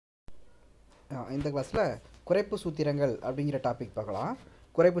இந்த கிளாஸில் குறைப்பு சூத்திரங்கள் அப்படிங்கிற டாபிக் பார்க்கலாம்.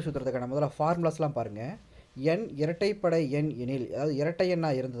 குறைப்பு சூத்திரத்துக்கான முதல்ல ஃபார்முலாஸ்லாம் பாருங்கள். n இரட்டைப்படை எண் எனில், அதாவது இரட்டை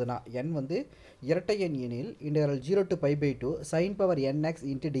எண்ணாக இருந்ததுன்னா n வந்து இரட்டை எண் எனில் integral 0 to pi by 2 sin power nx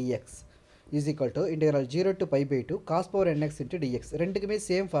into dx is equal to integral 0 to pi by 2 cos power nx into dx. ரெண்டுக்குமே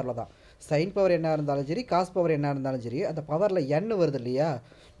சேம் ஃபார்முலா தான். சைன் பவர் என்ன இருந்தாலும் சரி, காஸ் பவர் என்ன இருந்தாலும் சரி, அந்த பவரில் n வருது இல்லையா,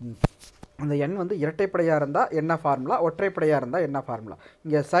 அந்த எண் வந்து இரட்டைப்படையாக இருந்தால் என்ன ஃபார்முலா, ஒற்றைப்படையாக இருந்தால் என்ன ஃபார்முலா.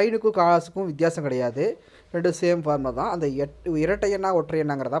 இங்கே சைனுக்கும் காசுக்கும் வித்தியாசம் கிடையாது, ரெண்டு சேம் ஃபார்முலா தான். அந்த இரட்டை எண்ணா ஒற்றை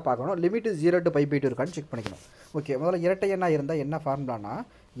எண்ணாங்கிறதா பார்க்கணும். லிமிட் 0 to pi by 2 இருக்கான்னு செக் பண்ணிக்கணும். ஓகே, முதல்ல இரட்டை எண்ணா இருந்தால் என்ன ஃபார்முலானா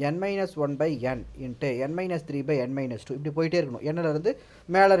n-1/n இன்ட்டு n-3/n-2 இப்படி போயிட்டே இருக்கணும். எண்ணிலேருந்து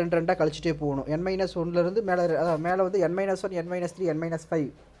மேலே ரெண்டு ரெண்டாக கழிச்சிட்டே போகணும். n-1லேருந்து மேலே, அதாவது மேலே வந்து n-1, n-3, n-5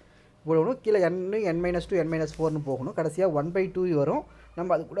 போகணும். கீழே n-2, n-4ன்னு போகணும். கடைசியாக 1/2 வரும்.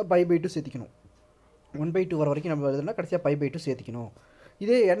 நம்ம அது கூட pi by 2 சேர்த்திக்கணும். 1/2 வர வரைக்கும் நம்ம எழுதுனா கடைசியாக pi by 2 சேர்த்திக்கணும்.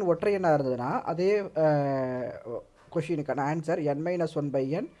 இதே n ஒற்றை எண்ணாக இருந்ததுன்னா அதே கொஷினுக்கான ஆன்சர்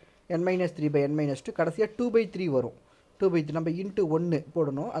n-1/n, n-3/n-2 கடைசியாக 2/3 வரும். 2/3 நம்ம இன்ட்டு 1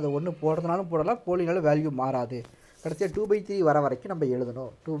 போடணும். அது 1 போடுறதுனாலும் போடலாம், போலினாலும் வேல்யூ மாறாது. கடைசியாக 2/3 வர வரைக்கும் நம்ம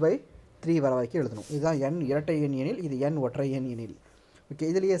எழுதணும். 2/3 வர வரைக்கும் எழுதணும். இதுதான் n இரட்டை எண் எனில், இது n ஒற்றை எண் எனில். ஓகே,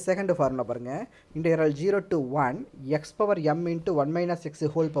 இதுலேயே செகண்ட் ஃபார்முலா பாருங்கள். Integral 0 to 1 x power m into 1 minus x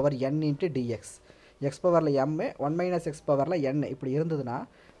whole power n into dx. x பவரில் m, 1 minus x பவரில் n இப்படி இருந்ததுன்னா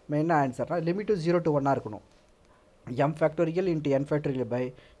என்ன ஆன்சர்னா லிமிட்டு 0 to 1 இருக்கணும். m factorial into n factorial by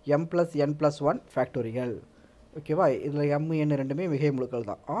m plus n plus 1 factorial. ஓகேவா, இதில் m n ரெண்டுமே மிகை முழுக்கள்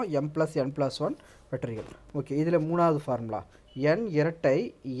தான். m plus n plus 1 factorial. Okay, இதில் மூணாவது ஃபார்முலா n இரட்டை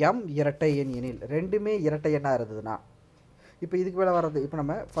m இரட்டை எண் எனில், ரெண்டுமே இரட்டை எண்ணாக இருந்ததுன்னா. இப்போ இதுக்கு மேலே வர்றது, இப்போ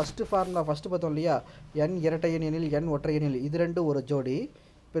நம்ம ஃபஸ்ட்டு ஃபார்முலா ஃபஸ்ட்டு பார்த்தோம் இல்லையா, n இரட்டை எண் எனில் n ஒற்றை எண்ணில், இது ரெண்டும் ஒரு ஜோடி.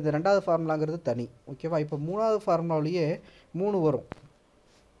 இப்போ இந்த ரெண்டாவது ஃபார்முலாங்கிறது தனி. ஓகேவா, இப்போ மூணாவது ஃபார்முலாவிலேயே 3 வரும்.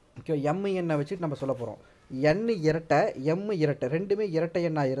 ஓகே, m எண்ணை வச்சுட்டு நம்ம சொல்ல போகிறோம். n இரட்டை m இரட்டை ரெண்டுமே இரட்டை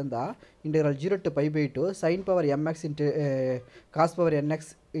எண்ணாக இருந்தால் integral 0 to pi by 2 sin power mx into cos power nx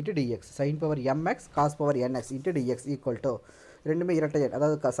into dx, sin power mx cos power nx into dx equal to ரெண்டுமே இரட்டை எண்,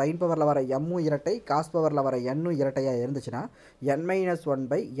 அதாவது சைன் பவரில் வர எம்மும் இரட்டை, காஸ் பவரில் வர எண்ணும் இரட்டையாக இருந்துச்சுன்னா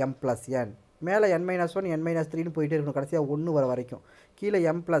n-1/m ப்ளஸ் n, மேலே n-1, n-3ன்னு போயிட்டே இருக்கணும். கடைசியாக 1 வர வரைக்கும். கீழே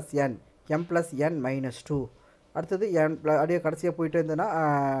m plus n, m plus n-2. அடுத்தது n அப்படியே கடைசியாக போயிட்டே இருந்ததுன்னா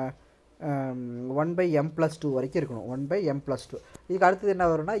 1/m ப்ளஸ் 2 வரைக்கும் இருக்கணும். 1/m plus 2. இதுக்கு அடுத்தது என்ன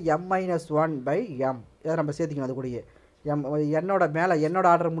வரும்னா m-1/m, இதை நம்ம சேர்த்திக்கணும். அது கூடயே என்னோட மேலே என்னோட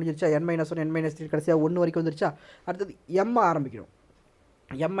ஆர்டர் முடிஞ்சிருச்சா, n-1, n-3 கடைசியாக 1 வரைக்கும் வந்துருச்சா. அடுத்தது m ஆரம்பிக்கணும்.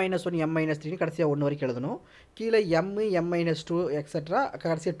 m-1, m-3 கடைசியாக 1 வரைக்கும் எழுதணும். கீழே m, m-2 எக்ஸட்ரா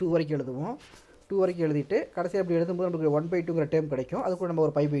கடைசியாக 2 வரைக்கும் எழுதுவோம். 2 வரைக்கும் எழுதிட்டு கடைசியாக அப்படி எழுதும்போது நமக்கு 1/2ங்கிற டேர்ம் கிடைக்கும். அது கூட நம்ம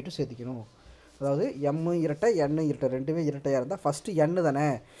ஒரு pi by 2 சேர்த்திக்கணும். அதாவது m இரட்டை n இரட்டை ரெண்டுமே இரட்டையாக இருந்தால் ஃபஸ்ட்டு n தானே,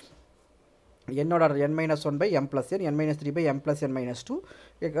 என்னோட order n-1/m plus n, n-3/m plus n-2,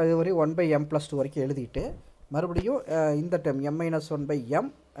 அது வரை 1/m ப்ளஸ் 2 வரைக்கும் எழுதிட்டு மறுபடியும் இந்த டைம் m-1/m,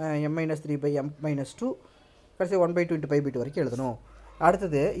 m-3/m-2 கடைசியாக 1/2 into pi by 2 வரைக்கும் எழுதணும்.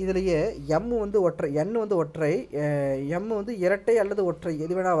 அடுத்தது இதுலேயே m வந்து ஒற்றை, n வந்து ஒற்றை, m வந்து இரட்டை அல்லது ஒற்றை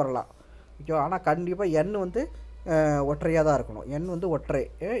எது வேணால் வரலாம். ஓகே, ஆனால் கண்டிப்பாக n வந்து ஒற்றையாக தான் இருக்கணும். n வந்து ஒற்றை,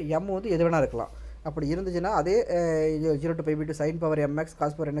 m வந்து எது வேணால் இருக்கலாம். அப்படி இருந்துச்சுன்னா அதே 0 to pi by 2 sin power mx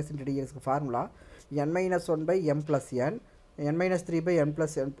cos power nx into dx formula n-1/m plus n, n-3/m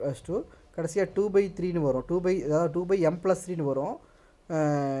plus n+2 கடைசியாக 2/3ன்னு வரும். அதாவது 2/m ப்ளஸ் 3ன்னு வரும்.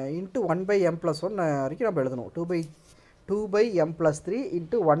 இன்ட்டு 1/m ப்ளஸ் 1 வரைக்கும் நம்ம எழுதணும். 2/m plus 3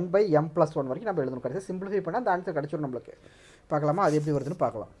 into 1/m plus 1 வரைக்கும் நம்ம எழுதணும். கடைசியாக சிம்பிளிஃபை பண்ணால் அந்த ஆன்சர் கிடச்சிடும் நம்மளுக்கு. பார்க்கலாமா, அது எப்படி வருதுன்னு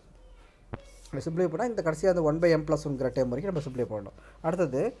பார்க்கலாம். சிம்பிளிஃபை பண்ணால் இந்த கடைசியாக அந்த 1/m ப்ளஸ் 1ங்கிற டைம் வரைக்கும் நம்ம சிம்பிளிஃபை பண்ணணும்.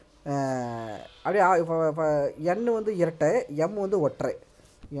 அடுத்தது அப்படியே n வந்து இரட்டை, m வந்து ஒற்றை,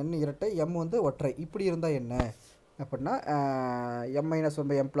 n இரட்டை m வந்து ஒற்றை இப்படி இருந்தால் என்ன அப்படின்னா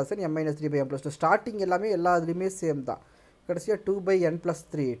m-1/m plus n, m-3/m+2 starting எல்லாமே எல்லா இதுலேயுமே சேம் தான். கடைசியாக 2/n +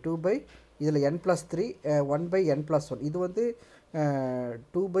 3, இதில் n + 3 1/n + 1, இது வந்து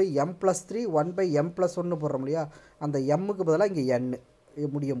 2/m + 3 1/m + 1 போடுறோம் இல்லையா, அந்த mக்கு பதிலாக இங்கே n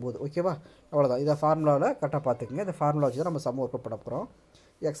முடியும் போது. ஓகேவா, அவ்வளோதான். இதை ஃபார்முலாவில் கரெக்டாக பார்த்துக்குங்க. இந்த ஃபார்முலா வச்சு தான் நம்ம சம் ஒர்க் பண்ண போகிறோம்.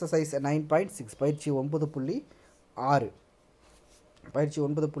 எக்ஸசைஸ் 9.6 பயிற்சி 9.6. பயிற்சி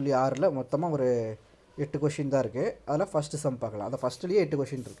 9.6ல் மொத்தமாக ஒரு 8 கொஷின் தான் இருக்குது. அதில் ஃபஸ்ட்டு சம் பார்க்கலாம். அந்த ஃபஸ்ட்லேயே 8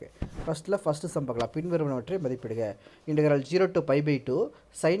 கொஷின் இருக்குது. ஃபஸ்ட்டு சம் பார்க்கலாம். பின்வருவனவற்றை மதிப்பிடுக. Integral 0 to pi by 2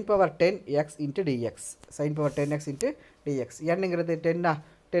 sin power 10x into dx, sin power 10x into dx. என்னங்கிறது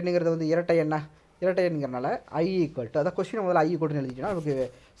 10ங்கிறது வந்து இரட்டை எண்ணுங்கிறனால i ஈக்குவல் டு, அதான் கொஸ்டினை முதல்ல i ஈக்குவல்னு எழுதிட்டோம்னா நமக்கு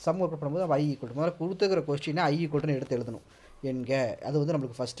சம் ஒர்க் பண்ணும்போது நம்ம i ஈக்குவல் முதல்ல கொடுத்துக்கிற கொஸ்டினை i ஈக்குவல்னு எடுத்து எழுதணும். என்க அது வந்து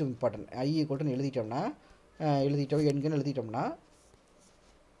நம்மளுக்கு ஃபஸ்ட்டு இம்பார்ட்டன்ட். i ஈக்குவல்னு எழுதிட்டோம்னா எண்கன்னு எழுதிட்டோம்னா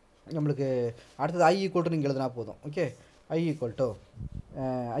நம்மளுக்கு அடுத்தது I ஈக்குவல் டு நீங்கள் எழுதினா போதும். ஓகே, I ஈக்குவல் டு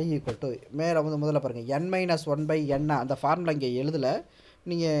மேலே வந்து முதல்ல பாருங்கள் n-1/n அந்த ஃபார்முலா இங்கே எழுதலை.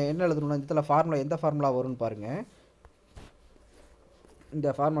 நீங்கள் என்ன எழுதணும்னா இதில் ஃபார்முலா எந்த ஃபார்முலா வரும்னு பாருங்கள். இந்த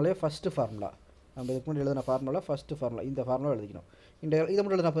ஃபார்முலாவே ஃபஸ்ட்டு ஃபார்முலா நம்ம இதுக்கு முன்னாடி எழுதின ஃபார்முலா ஃபஸ்ட்டு ஃபார்முலா இந்த ஃபார்முலா எழுதிக்கணும். இந்த இதை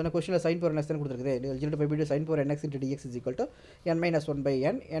மட்டும் எழுதினா போதும். கொஸ்டினில் sin power nx தான் கொடுத்துருக்குது. 0 sin power nx into dx is equal to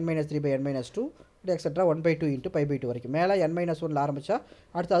n-1/n n-3/n-2 etcetera 1/2 into π/2 வரைக்கும். மேலே n-1 ஆரம்பித்தா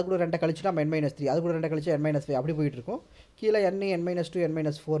அடுத்து அது கூட 2 கழிச்சுட்டு நம்ம n-3 அது கூட 2 கழிச்சு n-5 அப்படி போயிட்டு இருக்கும். கீழே n-2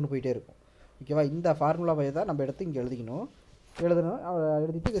 n-4னு போயிட்டே இருக்கும். ஓகேவா, இந்த ஃபார்முலாவை தான் நம்ம எடுத்து இங்கே எழுதிக்கணும்.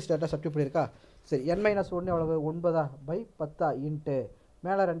 எழுதிட்டு ஸ்டேட்டாக சப்ஸ்டியூட் பண்ணியிருக்கா. சரி, n-1 எவ்வளவு 9/10 இன்ட்டு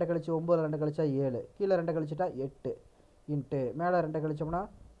மேலே 2 கழிச்சு 9 2 கழிச்சா 7 கீழே 2 கழிச்சிட்டா 8 இன்ட்டு மேலே 2 கழிச்சோம்னா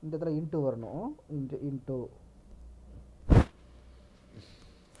இந்த இடத்துல இன்ட்டு வரணும். இன்ட்டு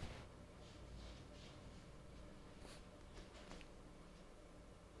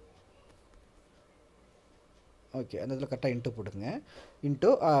ஓகே, அந்த இதில் கரெக்டாக இன்ட்டு போட்டுங்க. இன்ட்டு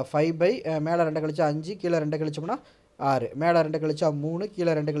 5 மேலே 2 கழிச்சா 5 கீழே 2 கழிச்சோம்னா 6 மேலே 2 கழிச்சா 3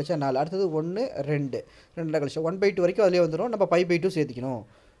 கீழே 2 கழிச்சா 4 அடுத்தது 1 2 2 கழிச்சா 1/2 வரைக்கும் அதிலே வந்துடும். நம்ம π/2 சேர்த்திக்கணும்.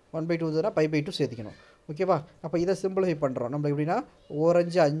 1/2 வந்துன்னா π/2 சேர்த்திக்கணும். ஓகேவா, அப்போ இதை சிம்பிளிஃபை பண்ணுறோம். நம்ம எப்படின்னா 1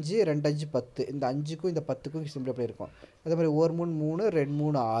 5 5 2 5 10 இந்த 5க்கும் இந்த 10க்கும் சிம்பிளிஃபை இருக்கும். அதே மாதிரி 1 3 3 2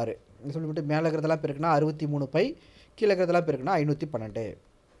 3 6 சொல்லிவிட்டு மேலே இருக்கிறதெல்லாம் பெருக்குன்னா 63π கீழே இருக்கிறதெல்லாம் பெருக்குன்னா 512.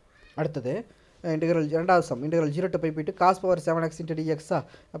 அடுத்தது இன்டெக்ரல் இரண்டாவது some integral 0 to π/2 cos power 7x into dx.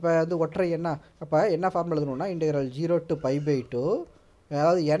 அப்போ வந்து ஒற்றை என்ன அப்போ என்ன ஃபார்முலா எழுதணும்னா இன்டெக்ரல் 0 to π/2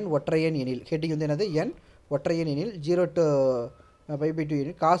 அதாவது n ஒற்றை எண் எனில் ஹெட்டிங் வந்து என்னது n ஒற்றை எண் எனில் 0 to π/2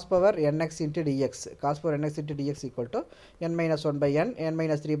 எனில் cos power nx into dx cos power nx into dx equal to n-1/n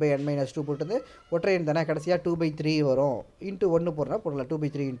n-3/n-2 போட்டு ஒற்றை எண் தானே கடைசியாக 2/3 வரும். இன்ட்டு 1 போடலாம்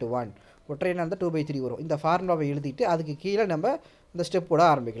 2/3 into 1 ஒற்றை எண்ணாக இருந்தால் 2/3 வரும். இந்த ஃபார்முலாவை எழுதிட்டு அதுக்கு கீழே நம்ம இந்த ஸ்டெப் போட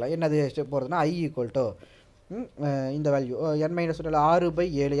ஆரம்பிக்கலாம். என்னது ஸ்டெப் போகிறதுனா I ஈக்குவல் டு இந்த வேல்யூ n-1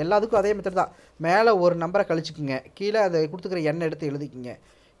 6/7 எல்லாத்துக்கும் அதே மெத்தட் தான். மேலே ஒரு நம்பரை கழிச்சிக்குங்க, கீழே அதை கொடுத்துக்கிற எண்ணை எடுத்து எழுதிக்கிங்க.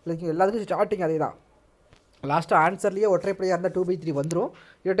 எல்லாத்துக்கும் ஸ்டார்டிங் அதே தான். லாஸ்ட்டாக ஆன்சர்லேயே ஒற்றைப்படியாக இருந்தால் 2/3 வந்துடும்,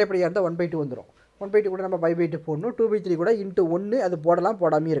 இரட்டைப்படியாக இருந்தால் 1/2 வந்துடும். 1/2 கூட நம்ம π/2 போடணும். 2/3 கூட இன்ட்டு 1 அது போடலாம்,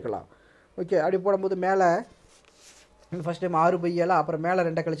 போடாமே இருக்கலாம். ஓகே, அப்படி போடும்போது மேலே ஃபஸ்ட் டைம் 6/7 அப்புறம் மேலே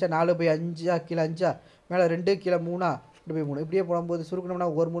 2 கழிச்சா 4/5 கீழே 5 மேலே 2 கீழே 3 2/3 இப்படியே போடும்போது சுருக்கணும்னா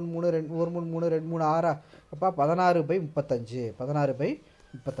 1 3 3 2 1 3 3 2 3 6 அப்போ 16/35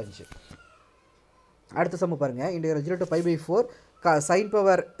 16/35. அடுத்த சம்மு பாருங்கள். Integral 0 to π/4 sin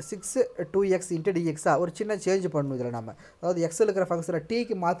power 6 2x into dx. ஒரு சின்ன சேஞ்ச் பண்ணணும் இதில் நம்ம. அதாவது எக்ஸில் இருக்கிற ஃபங்க்ஷனை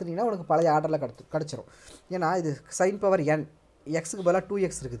டீக்கு மாற்றினீங்கன்னா உனக்கு பழைய ஆர்டரில் கிடச்சிரும். ஏன்னா இது sin power n எக்ஸுக்கு பதிலாக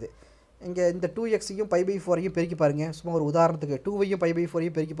 2x இருக்குது. இங்கே இந்த 2xையும் π/4ஐயும் பெருக்கி பாருங்கள். சும்மா ஒரு உதாரணத்துக்கு 2வையும்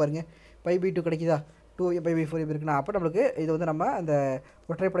π/4ஐயும் பெருக்கி பாருங்கள். π/2 கிடைக்குதா? 2வையும் π/4ஐயும் இருக்குன்னா அப்போ நம்மளுக்கு இது வந்து நம்ம அந்த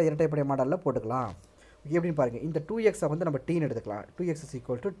ஒற்றைப்படை இரட்டைப்படை மாடலில் போட்டுக்கலாம். எப்படின்னு பாருங்கள். இந்த 2xை வந்து நம்ம டீன்னு எடுத்துக்கலாம். 2x is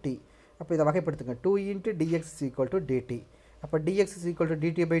equal to t. அப்போ இதை வகைப்படுத்துங்க. 2 into dx is equal to dt. அப்போ dx is equal to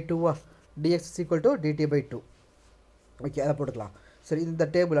dt/2 dx is equal to dt/2. Okay, அதை போட்டுக்கலாம். சரி, இந்த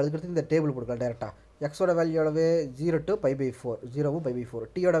டேபிள் அதுக்கடுத்து இந்த டேபிள் போட்டுக்கலாம் டேரெக்டாக. எக்ஸோட வேல்யூ எவ்வளவு 0 to π/4 0வும் π/4.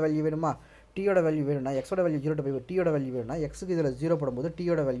 டீயோட வேல்யூ வேணுமா? டீயோட வேல்யூ வேணும்னா எக்ஸோட வேல்யூ 0 to π/4 டீயோட வேல்யூ வேணும்னா எக்ஸுக்கு இதில் 0 போடும்போது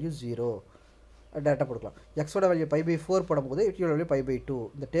டீயோட வேல்யூ 0 டேரெக்டாக போட்டுக்கலாம். எக்ஸோட வேல்யூ π/4 போடும்போது டீயோட வேல்யூ π/2.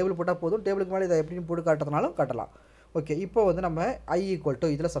 இந்த டேபிள் போட்டால் போதும். டேபிளுக்கு மேலே இதை எப்படின்னு போட்டு காட்டுறதுனாலும் காட்டலாம். ஓகே, இப்போ வந்து நம்ம I ஈக்குவல் டு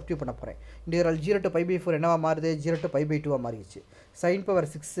இதில் சப்ஸ்டியூட் பண்ண போகிறேன். இன்டெக்ரல் 0 to π/4 என்னவா மாறுது? 0 to π/2 மாறிடுச்சு. sin power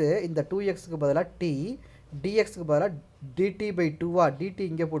 6 இந்த 2xக்கு பதிலாக t dxக்கு பதிலாக dt/2 dt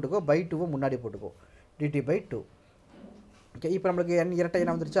இங்கே போட்டுக்கோ, by 2 முன்னாடி போட்டுக்கோ, dt/2. ஓகே, இப்போ நம்மளுக்கு n இரட்டை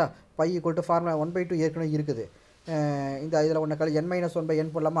என்ன வந்துருச்சா? π ஈக்குவல் டு ஃபார்முலா 1/2 ஏற்கனவே இருக்குது. இந்த இதில் ஒன்று கழி n-1/n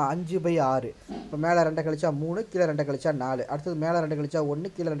போடலாமா? 5/6. இப்போ மேலே 2 கழிச்சா 3 கீழே 2 கழிச்சா 4 அடுத்தது மேலே 2 கழிச்சா 1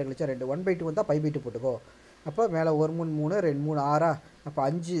 கீழே 2 கழிச்சா 2 1/2 வந்தால் π/2 போட்டுக்கோ. அப்போ மேலே 1 3 3 2 3 6 அப்போ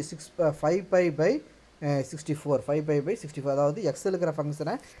 5 5π/64 5π/64. அதாவது எக்ஸில் இருக்கிற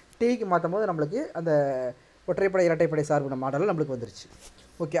ஃபங்க்ஷனை டீக்கு மாற்றும் போது நம்மளுக்கு அந்த ஒற்றைப்படை இரட்டைப்படை சார்பு மாடலில் நம்மளுக்கு வந்துருச்சு.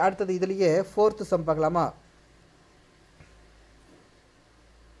 ஓகே, அடுத்தது இதுலேயே 4th சம் பார்க்கலாமா?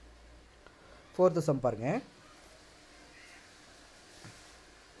 4th சம் பாருங்கள்.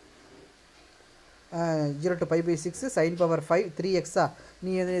 0 to π/6 sin power 5 3x.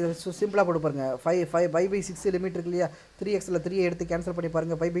 நீ சிம்பிளாக போட்டு பாருங்கள். 5 π/6 லிமிட் இருக்கு இல்லையா? 3xல் 3 எடுத்து கேன்சல் பண்ணி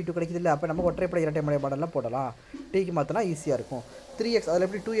பாருங்கள். π/2 கிடைக்குது இல்லை? அப்போ நம்ம ஒற்றைப்படை இரட்டைப்படை மாடலில் போடலாம். டீக்கு மாற்றினா ஈஸியாக இருக்கும். 3x அதில்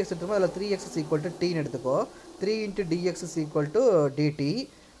எப்படி 2x எடுத்துக்கோ, அதில் 3x is equal to t எடுத்துக்கோ. 3 into dx is equal to dt.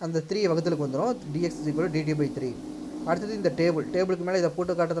 அந்த 3 வகுத்தலுக்கு வந்துடும். dx is equal to dt/3. அடுத்தது இந்த டேபிளுக்கு மேலே இதை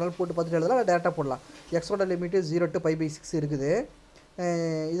போட்டு காட்டுறதுனால போட்டு பார்த்துட்டு எழுதலாம், டேரெக்டாக போடலாம். எக்ஸோட லிமிட்டு 0 to π/6 இருக்குது.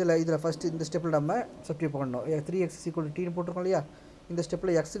 இதில் ஃபஸ்ட்டு இந்த ஸ்டெப்பில் நம்ம சப்ஸ்டியூட் பண்ணணும். 3x is equal to t போட்டிருக்கோம் இல்லையா? இந்த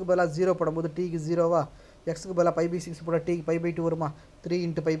ஸ்டெப்பில் எக்ஸுக்கு பதிலாக 0 போடும்போது டீக்கு 0வா, எக்ஸுக்கு பதிலாக பை பை 6 போட டீக்கு பை பை 2 வருமா, 3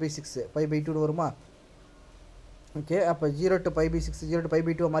 × பை பை 6 பை பை 2 வருமா. ஓகே, அப்போ 0 to by by 6 0 to by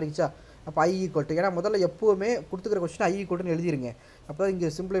by 2 மாறிச்சா. அப்போ I ஈக்குவல் டு, ஏன்னா முதல்ல எப்போவுமே கொடுத்துக்கிற கொஸ்டின் I ஈக்குவல்ட்டுன்னு எழுதிருங்க. அப்போ இங்கே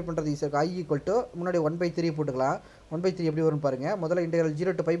சிம்பிளை பண்ணுறது ஈஸியாக இருக்கும். I ஈக்குவல் டு முன்னாடி 1/3 போட்டுக்கலாம். 1/3 எப்படி வரும்னு பாருங்கள். முதல்ல இன்டெக்ரல்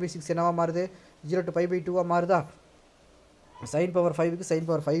 0 to பை பை 6 என்னவா மாறுது, 0 to by by 2 மாறுதா. sin power 5க்கு sin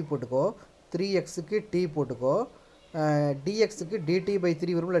power 5 போட்டுக்கோ, 3xக்கு t போட்டுக்கோ, dxக்கு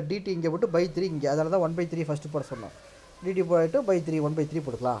dt/3 வரும்ல, dt இங்கே போட்டு /3 இங்கே, அதனால தான் 1/3 ஃபஸ்ட்டு போட சொன்னோம். dt போட்டு /3 1/3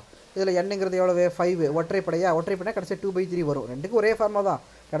 போட்டுக்கலாம். இதில் என்னங்கிறது எவ்வளவு 5 ஒற்றைப்படையாக கடைசியாக 2/3 வரும். ரெண்டுக்கும் ஒரே ஃபார்மாக தான்,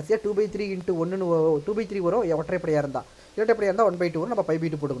 கடைசியாக 2/3 × 1 2/3 வரும் ஒற்றைப்படையாக இருந்தால். இரட்டைப்படையாக இருந்தால் 1/2 வரும். நம்ம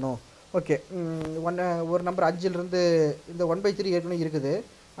π/2 போட்டுக்கணும். ஓகே, ஒரு நம்பர் 5லிருந்து இந்த 1/3 ஏற்கனவே இருக்குது.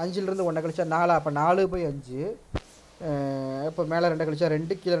 5லிருந்து 1 கழிச்சா 4, அப்போ 4/5. இப்போ மேலே 2 கழிச்சா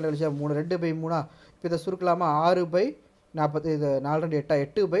 2, கீழே 2 கழிச்சா 3, 2/3. இப்போ இதை சுருக்கலாமா, 6/40, இது 4 2 8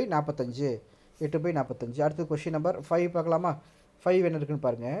 8/45, 8/45. அடுத்து கொஸ்டின் நம்பர் 5 பார்க்கலாமா. 5 என்ன இருக்குன்னு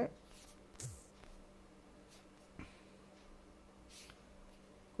பாருங்கள்.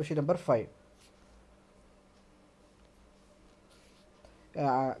 கொஸ்டின் நம்பர் 5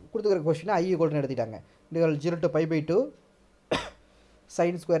 கொடுத்துக்கிற கொஸ்டினை I ஈக்குவல்னு எடுத்துட்டாங்க. Integral 0 to by by 2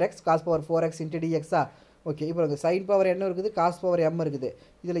 sin square x cos power 4x into dx. Okay, இப்போ sin பவர் n இருக்குது, cos பவர் m இருக்குது.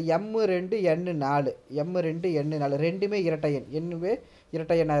 இதில் m2 n4, m2 n4 ரெண்டுமே இரட்டை எண், என்னவே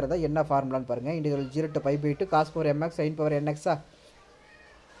இரட்டை எண்ணாக இருந்தால் என்ன ஃபார்முலான்னு பாருங்கள். Integral 0 to by by 2 cos power mx sin power nx,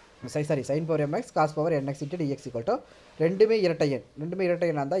 sin power mx cos power nx into dx equal to ரெண்டுமே இரட்டை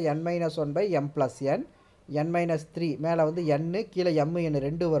எண்ணாக இருந்தால் n-1/m + n-3 மேலே வந்து n, கீழே m n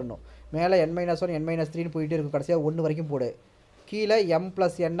 2 வரணும். மேலே n-1 n-3ன்னு போயிட்டே இருக்கும், கடைசியாக 1 வரைக்கும் போடு. கீழே m +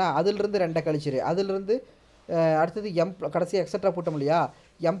 n, அதிலிருந்து 2 கழிச்சிரு. அதிலிருந்து அடுத்தது m கடைசியாக எக்ஸட்ரா போட்டோம் இல்லையா,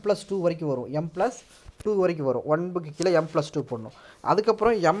 m + 2 வரைக்கும் வரும். m + 2 வரைக்கும் வரும். 1க்கு கீழே m + 2 போடணும்.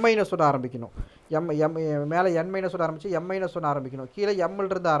 அதுக்கப்புறம் m-1 ஆரம்பிக்கணும். மேலே n-1 ஆரம்பித்து m-1 ஆரம்பிக்கணும். கீழே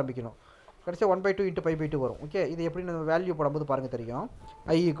m-லிருந்து ஆரம்பிக்கணும். கடைசியாக 1/2 × பை பை 2 வரும். ஓகே, இது எப்படி நம்ம வேல்யூ போடும்போது பாருங்கள் தெரியும்.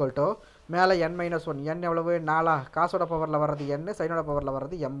 I ஈக்குவல் டு மேலே n-1, n எவ்வளவு 4, காசோட பவரில் வர்றது n, சைனோட பவரில்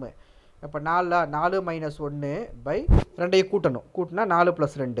வர்றது m. இப்போ 4 - 1/2 கூட்டணும். கூட்டினா 4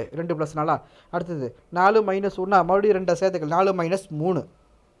 + 2, 2 + 4. அடுத்தது 4 - 1, மறுபடியும் 2 சேர்த்துக்கலாம். 4 - 3,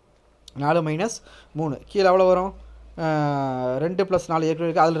 4 - 3 கீழே எவ்வளோ வரும், 2 + 4 ஏற்கனவே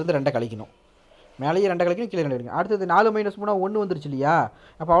இருக்குது, அதிலிருந்து 2 கழிக்கணும். மேலேயே 2 கழிக்கணும், கீழே 2 கழிக்கணும். அடுத்தது 4 - 3 1 வந்துருச்சு இல்லையா,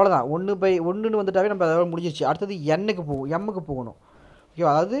 அப்போ அவ்வளோதான். 1/1 வந்துட்டாவே நம்ம அதோட முடிஞ்சிருச்சு. அடுத்தது m-க்கு போகணும். ஓகே,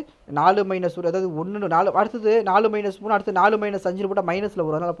 அதாவது 4 - 1, அதாவது 1 4, அடுத்தது 4 - 3, அடுத்து 4 - 5 போட்டால் மைனஸில்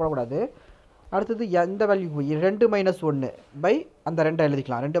வரும், அதனால் போடக்கூடாது. அடுத்தது இந்த வேல்யூ போய் 2 - 1 அந்த 2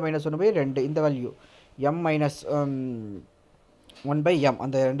 எழுதிக்கலாம். 2 - 1/2 இந்த வேல்யூ m-1/m,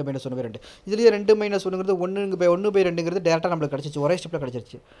 அந்த 2 - 1/2. இதுலேயே 2 - 1ங்கிறது 1/2ங்கிறது டேரெக்டாக நம்மளுக்கு கிடச்சிச்சு, ஒரே ஸ்டெப்பில்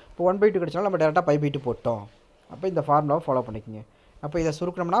கிடச்சிருச்சு. இப்போ 1/2 கிடச்சினாலும் நம்ம டேரெக்டாக π/2 போட்டோம். அப்போ இந்த ஃபார்முலாவை ஃபாலோ பண்ணிக்கோங்க. அப்போ இதை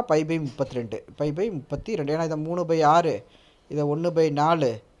சுருக்கணும்னா π/32, π/32. ஏன்னா இதை 3/6, இதை 1/4,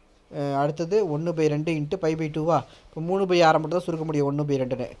 அடுத்தது 1/2 × π/2. இப்போ 3/6 மட்டும் தான் சுருக்க முடியும்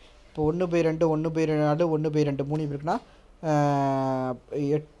 1/2ன்னு. இப்போ 1/2 1/4 1/2 3 இருக்குன்னா 2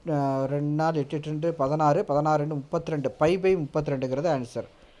 4 8 8 16 16 32 π/32ங்கிறது ஆன்சர்.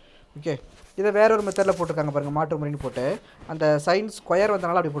 ஓகே, இதை வேற ஒரு மெத்தடில் போட்டிருக்காங்க பாருங்கள், மாற்று முறைன்னு போட்டு அந்த sin ஸ்கொயர்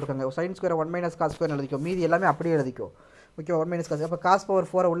வந்தனால அப்படி போட்டிருக்காங்க. sin ஸ்கொயர் 1 - cos ஸ்கொயர் எழுதிக்கோ, மீதி எல்லாமே அப்படியே எழுதிக்கோ. Okay, 1 - cos. அப்போ cos பவர்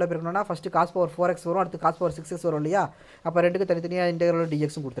 4 உள்ளே போயிருக்கணும்னா ஃபஸ்ட்டு cos பவர் 4x வரும், அடுத்து cos பவர் 6x வரும் இல்லையா. அப்போ ரெண்டுக்கும் தனித்தனியாக இன்டெக்ரல்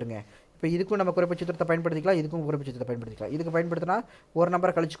dxம் கொடுத்துருங்க. இப்போ இதுக்கும் நம்ம குறைப்பு சூத்திரத்தை பயன்படுத்திக்கலாம், இதுக்கும் குறைப்பு சூத்திரத்தை பயன்படுத்திக்கலாம். இதுக்கு பயன்படுத்தினா ஒரு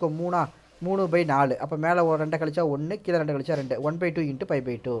நம்பரை கழிச்சிக்கோ, 3/4. அப்போ மேலே 2 கழிச்சா 1, கீழே 2 கழிச்சா 2, 1/2 ×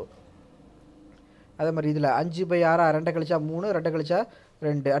 π/2. அதே மாதிரி இதில் 5/6, 2 கழிச்சா 3, 2 கழிச்சா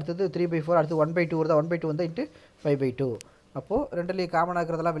 2, அடுத்தது 3/4, அடுத்து 1/2 வருதா, 1/2 வந்தால் × π/2. அப்போது ரெண்டுலேயும் காமனாக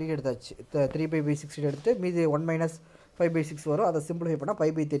இருக்கிறதெல்லாம் வெளியே எடுத்தாச்சு. 3/6 எடுத்துட்டு மீதி 1 - 5/6 வரும். அதை சிம்பிளிஃபை பண்ணால்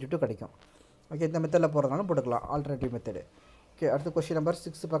π/32 கிடைக்கும். ஓகே, இந்த மெத்தடில் போடுறதுனாலும் போட்டுக்கலாம், ஆல்டர்னேட்டிவ் மெத்தடு. ஓகே, அடுத்து கொஸ்டின் நம்பர்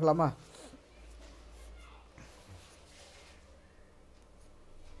 6 பார்க்கலாமா.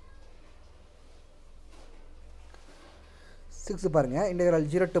 பாருங்கள், integral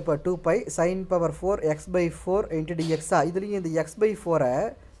 0 to 2π sin power 4 x/4 × dx. இதுலேயும் இந்த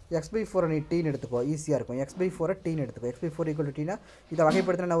x/4 நீ டீன்னு எடுத்துக்கோ, ஈஸியாக இருக்கும். x/4 டீன்னு எடுத்துக்கோ. x/4 = டீனா இதை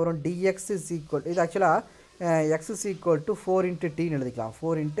வகைப்படுத்தினா என்ன வரும், dx = இது ஆக்சுவலாக x = 4 × tன்னு எழுதிக்கலாம்,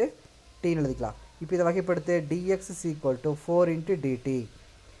 4 × tன்னு எழுதிக்கலாம். இப்போ இதை வகைப்படுத்து, dx = 4 × dt,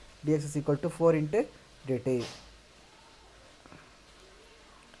 dx = 4 × dt.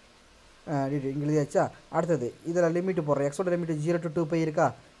 இங்கே எழுதியாச்சா. அடுத்தது இதில் லிமிட்டு போடுறோம். எக்ஸோட லிமிட்டு 0 to 2π இருக்கா.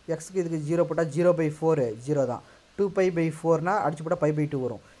 எக்ஸுக்கு இதுக்கு 0 போட்டால் 0/4 0 தான். 2π/4னா அடிச்சு போட்டால் π/2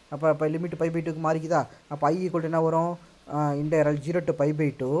 வரும். அப்போ லிமிட்டு π/2க்கு மாறிக்குதா. அப்போ I = என்ன வரும், இன்டெக்ரல் 0 to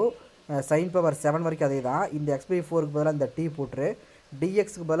π/2 sin பவர் 7 வரைக்கும் அதே தான். இந்த x/4க்கு பதிலாக இந்த t போட்டுரு,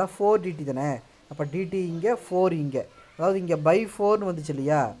 dxக்கு பதிலாக 4dt தானே. அப்போ dt இங்கே 4 இங்கே, அதாவது இங்கே /4ன்னு வந்துச்சு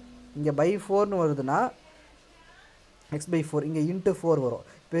இல்லையா, இங்கே /4ன்னு வருதுன்னா x/4 இங்கே இன்ட்டு 4 வரும்.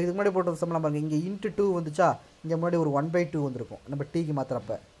 இப்போ இதுக்கு முன்னாடி போட்டது சம்பளம் பாருங்கள், இங்கே இன்ட்டு 2 வந்துச்சா, இங்கே முன்னாடி ஒரு 1/2 வந்திருக்கும் நம்ம டீக்கு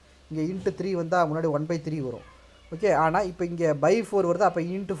மாத்திரப்ப. இங்கே இன்ட்டு 3 வந்தால் முன்னாடி 1/3 வரும். ஓகே, ஆனால் இப்போ இங்கே /4 வருது, அப்போ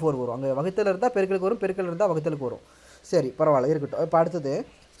இன்ட்டு 4 வரும். அங்கே வகுத்தல் இருந்தால் பெருக்கலுக்கு வரும், பெருக்கல் இருந்தால் வகுத்தலுக்கு வரும். சரி பரவாயில்ல இருக்கட்டும். இப்போ அடுத்தது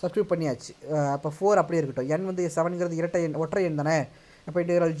சப்ஸ்டியூட் பண்ணியாச்சு. அப்போ 4 அப்படியே இருக்கட்டும். n வந்து 7ங்கிறது இரட்டை எண், ஒற்றை எண் தானே. அப்போ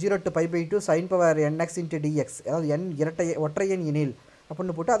integral 0 to π/2 sin power nx into dx, அதாவது n ஒற்றை எண் எனில்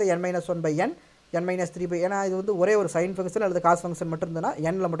அப்படின்னு போட்டு அதை n-1/n n-3/, ஏன்னா இது வந்து ஒரே ஒரு சைன் ஃபங்க்ஷன் அல்லது காஸ் ஃபங்க்ஷன் மட்டும் இருந்ததுன்னா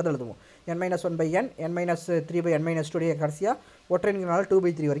n மட்டும் தான் எழுதுவோம். n-1/n n-3/n-2 கடைசியாக ஒற்றைங்கிறனால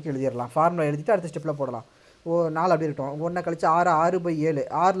 2/3 வரைக்கும் எழுதிடலாம். ஃபார்முலா எழுதிட்டு அடுத்த ஸ்டெப்பில் போடலாம். 4 அப்படி இருக்கட்டும். 1 கழிச்சா 6, 6/7,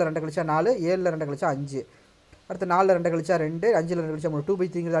 6ல் 2 கழிச்சா 4, 7ல் 2 கழிச்சா 5, அடுத்து 4ல் 2 கழிச்சா 2, 5ல் 2 கழிச்சா 3,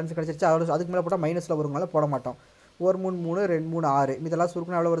 2/3ங்கிறது ஆன்சர் கிடச்சிருச்சா. அதுக்கு மேலே போட்டால் மைனஸில் வருங்கனால போட மாட்டோம். 1 3 3 2 3 6, இதெல்லாம்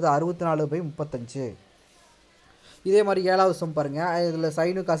சுருக்குனா எவ்வளோ வருது, 64/35. இதே மாதிரி 7வது சம் பாருங்கள், இதில்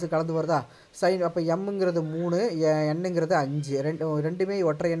சைனு காசு கலந்து வருதா, சைன் அப்போ எம்ங்கிறது 3, என்னங்கிறது 5, ரெண்டுமே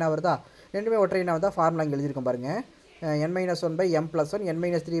ஒற்றை எண்ணாக வருதா, ரெண்டுமே ஒற்றை எண்ணாக வந்தால் ஃபார்முலா இங்கே எழுதியிருக்கோம் பாருங்கள். n-1/m+1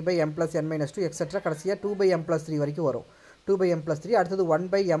 n-3/m+n-2 எக்ஸெட்ரா கடைசியாக 2/m+3 வரைக்கும் வரும். 2/m+3 அடுத்தது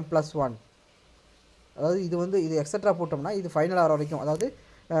 1/m+1, அதாவது இது வந்து இது எக்ஸெட்ரா போட்டோம்னா இது ஃபைனல் ஆகிற வரைக்கும், அதாவது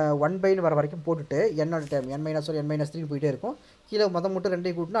 1/ன்னு வர வரைக்கும் போட்டுட்டு என்னோட டைம் n-1 n-3 போயிட்டே இருக்கும். கீழே மொதல் மட்டும்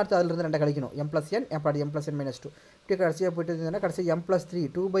 2 கூட்டினா அடுத்து அதிலிருந்து 2 கழிக்கணும், m+n அப்படி m+n-2 இப்படி கடைசியாக போயிட்டு இருந்ததுன்னா கடைசி m+3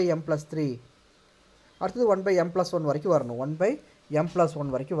 2/m+3 அடுத்தது 1/m+1 வரைக்கும் வரணும். 1/m+1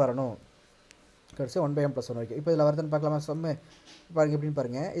 வரைக்கும் வரணும், கடைசி 1/m+1 வரைக்கும். இப்போ இதில் வருதுன்னு பார்க்கலாமா சம்மு பாருங்கள் எப்படின்னு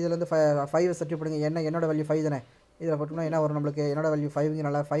பாருங்கள். இதில் வந்து 5 சப்ஸ்டியூட் பண்ணுங்க. என்னோட வேல்யூ 5 தானே, இதில் போட்டோம்னா என்ன வரும் நம்மளுக்கு, என்னோட வேல்யூ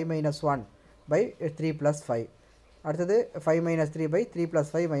 5ங்கிறனால 5-1/3 + 5, அடுத்தது 5-3/3 +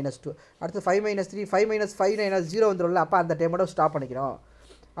 5 - 2, அடுத்து 5 - 3 5 - 5 0 வந்துடும்ல, அப்போ அந்த டைமோட ஸ்டாப் பண்ணிக்கிறோம்.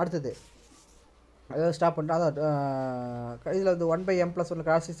 அடுத்தது அதாவது ஸ்டாப் பண்ணிட்டு அதான் இதில் வந்து 1/m+1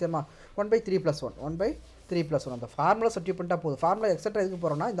 கிராஸ் சிஸ்டமா 1/3 + 1 1/3 + 1 அந்த ஃபார்முலா சப்ஸ்டியூட் பண்ணிட்டா போதும். ஃபார்முலா எக்ஸெட்ரா எதுக்கு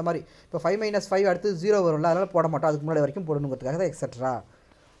போகிறோம்னா இந்த மாதிரி இப்போ 5 - 5 அடுத்து 0 வரும்ல, அதனால் போட மாட்டோம், அதுக்கு முன்னாடி வரைக்கும் போடணுங்கிறதுக்காக தான் எக்ஸெட்ரா.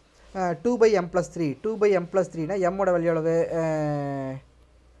 2/m+3 2/m+3னா எம்மோட வேல்யூ எவ்வளவு,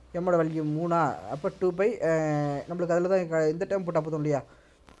 எம்மோட வேல்யூ 3, அப்போ 2 நம்மளுக்கு அதில் தான் இந்த டைம் போட்டால் போதும் இல்லையா,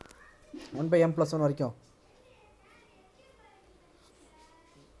 1/m+1 வரைக்கும்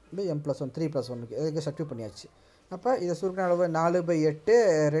m+1 3 + 1 இதுக்கு சப்ஸ்டியூட் பண்ணியாச்சு. அப்போ இதை சுருக்கின அளவு 4/8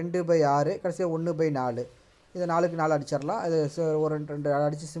 2/6 கடைசியாக 1/4, இதை 4க்கு 4 அடிச்சிடலாம். இது ஒரு 2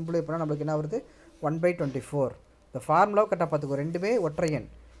 அடித்து சிம்பிளை பண்ணால் நம்மளுக்கு என்ன வருது 1/24. இந்த ஃபார்முலாவை கரெக்டாக பார்த்துக்கோ. ரெண்டுமே ஒற்றை எண்,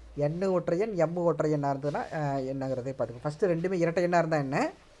 n ஒற்றை எண் m ஒற்றை எண்ணாக இருந்ததுன்னா என்னங்கிறதே பார்த்துக்கோ. ஃபஸ்ட்டு ரெண்டுமே இரட்டை எண்ணாக இருந்தால் என்ன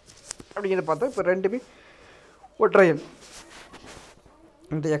அப்படிங்கிறத பார்த்தோம். இப்போ ரெண்டுமே ஒற்றை எண்.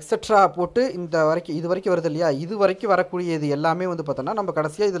 இந்த எக்ஸெட்ரா போட்டு இந்த வரைக்கும் இது வரைக்கும் வருது இல்லையா, இது வரைக்கும் வரக்கூடியது எல்லாமே வந்து பார்த்தோன்னா நம்ம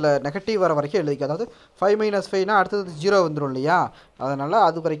கடைசியாக இதில் நெகட்டிவ் வர வரைக்கும் எழுதிக்க. அதாவது 5 - 5னா அடுத்தது 0 வந்துடும் இல்லையா, அதனால்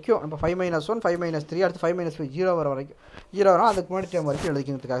அது வரைக்கும் நம்ம 5 - 1 5 - 3 அடுத்து 5 - 5 0 வர வரைக்கும் 0 வரும், அதுக்கு முன்னாடி டைம் வரைக்கும்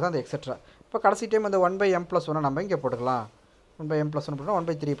எழுதிக்கிறதுக்காக தான் அந்த எக்ஸெட்ரா. இப்போ கடைசி டைம் அந்த 1/m+1 நம்ம இங்கே போட்டுக்கலாம். 1/m+1 போட்டோம்னா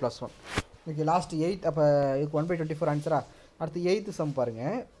 1/3 + 1. ஓகே, லாஸ்ட் 8, அப்போ இதுக்கு 1/24 ஆன்சரா. அடுத்து 8th சம்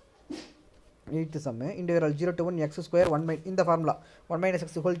பாருங்கள். 8th Jammu integral 0 to 1 x², இந்த ஃபார்முலா 1 -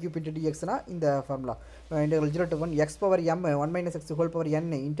 x³ into dxனா இந்த formula integral 0 to 1 x⁻m 1 -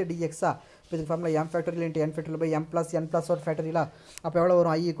 x⁴n into dx. இப்போ இதுக்கு formula m factorial into n factorial by m + n + 1 ஃபேக்டரியலா. அப்போ எவ்வளோ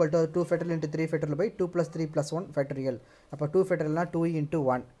வரும், i = 2 factorial into 3 factorial by 2 + 3 + 1 factorial. அப்போ 2 ஃபேக்டரியல்னா 2 ×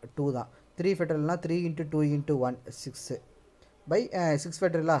 1 2 தான், 3 ஃபேக்டரியல்னா 3 × 2 × 1 6 by 6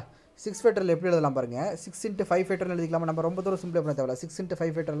 ஃபேக்டரியலா. 6 ஃபேக்டரியல் எப்படி எழுதலாம் பாருங்கள், 6 × 5 ஃபேக்டரியல் எழுதிக்கலாமா, நம்ம ரொம்ப தூரம் சிம்பிளை பண்ண தேவையில்ல. 6 ×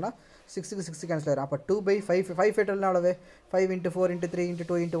 5 ஃபேக்டரியல்னா 6க்கு 6 கேன்சல் ஆயிடும். அப்போ 2/5 5 ஃபேக்டரியல்னா எவ்வளவு, 5 × 4 × 3 ×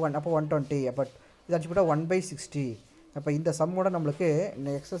 2 × 1 அப்போ 120. அப்போ இதாச்சு போட்டால் 1/60. அப்போ இந்த சம்மோட நம்மளுக்கு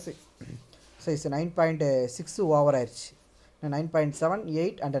எக்ஸசைஸ் 9.6 ஓவர் ஆயிடுச்சு. 9.7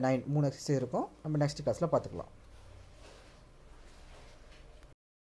 8 and 9 3 எக்ஸசைஸ் இருக்கும். நம்ம நெக்ஸ்ட் கிளாஸில் பார்த்துக்கலாம்.